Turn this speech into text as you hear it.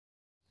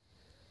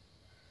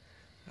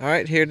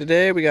Alright, here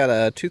today we got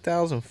a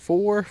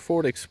 2004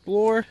 Ford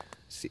Explorer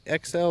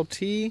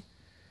XLT.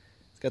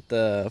 It's got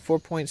the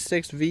 4.6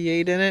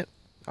 V8 in it,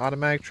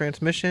 automatic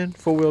transmission,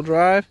 four-wheel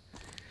drive,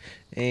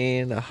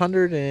 and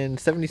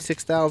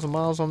 176,000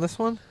 miles on this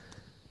one.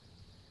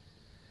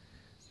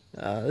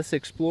 This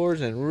Explorer's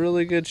in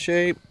really good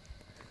shape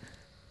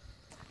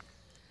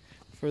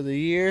for the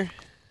year.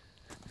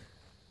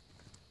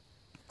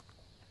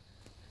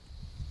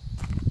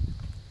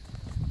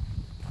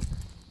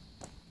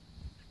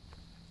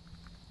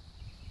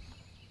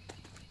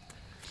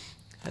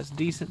 Has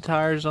decent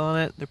tires on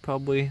it. They're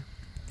probably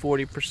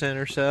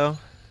 40% or so.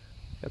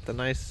 Got the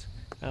nice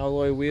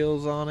alloy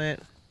wheels on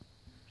it.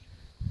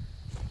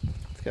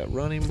 It's got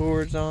running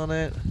boards on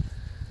it.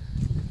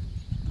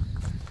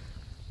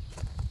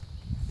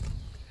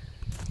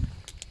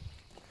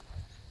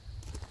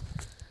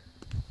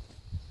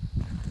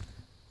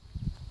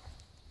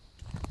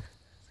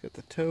 It's got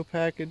the tow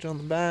package on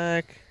the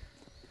back.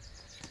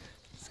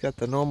 It's got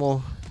the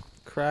normal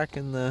crack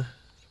in the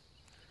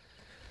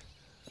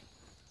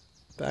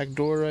back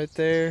door right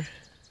there.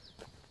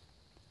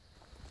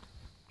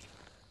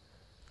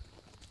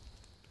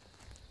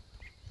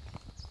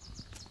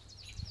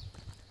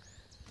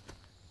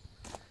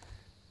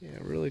 Yeah,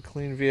 really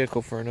clean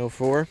vehicle for an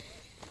 04.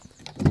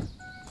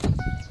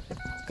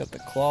 It's got the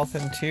cloth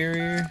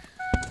interior.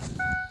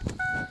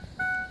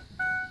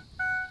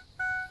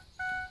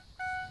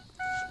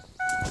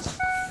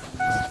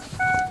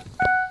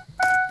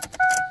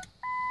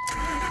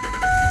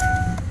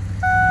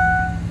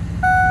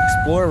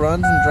 Explorer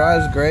runs and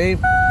drives great.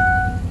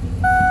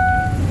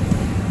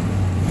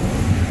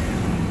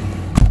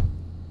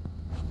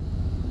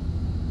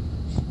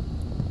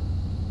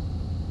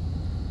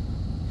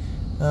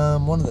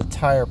 One of the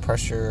tire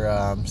pressure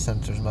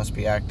sensors must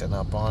be acting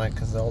up on it,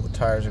 because all the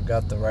tires have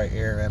got the right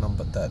air in them,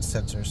 but that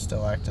sensor's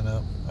still acting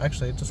up.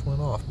 Actually, it just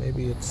went off.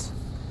 Maybe it's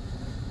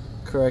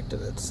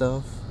corrected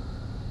itself.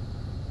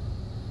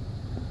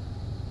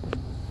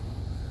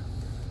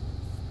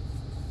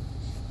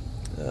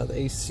 The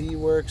AC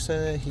works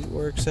in it, heat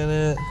works in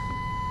it.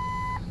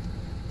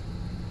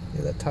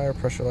 Yeah, that tire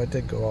pressure light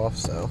did go off,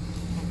 so.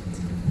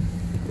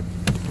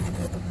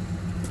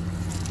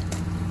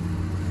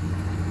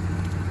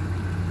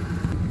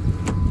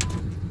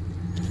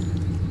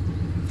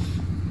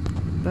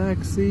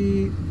 Back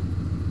seat.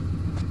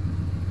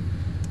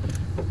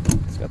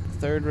 It's got the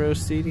third row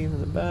seating in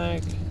the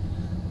back.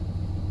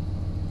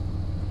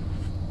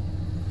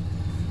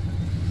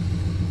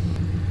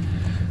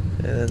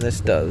 And then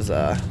this does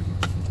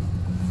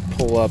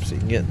pull up so you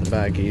can get in the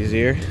back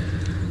easier.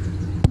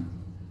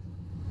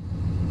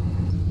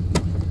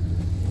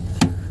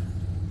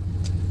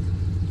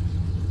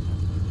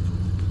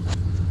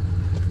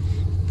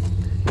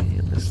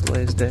 And this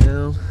lays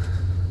down.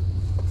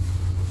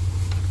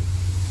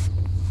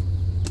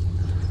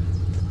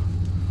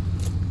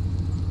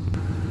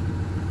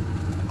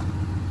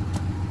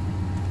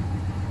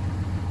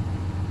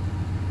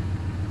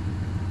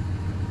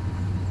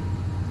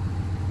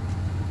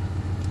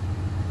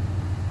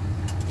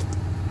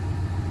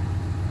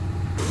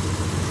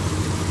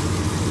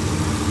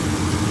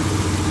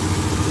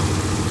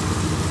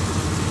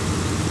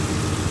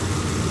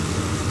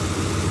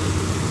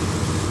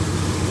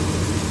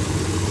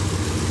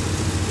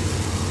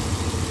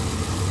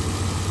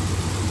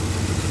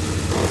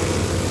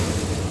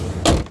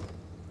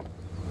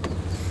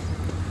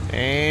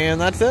 And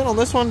that's it on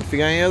this one. If you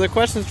got any other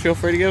questions, feel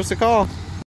free to give us a call.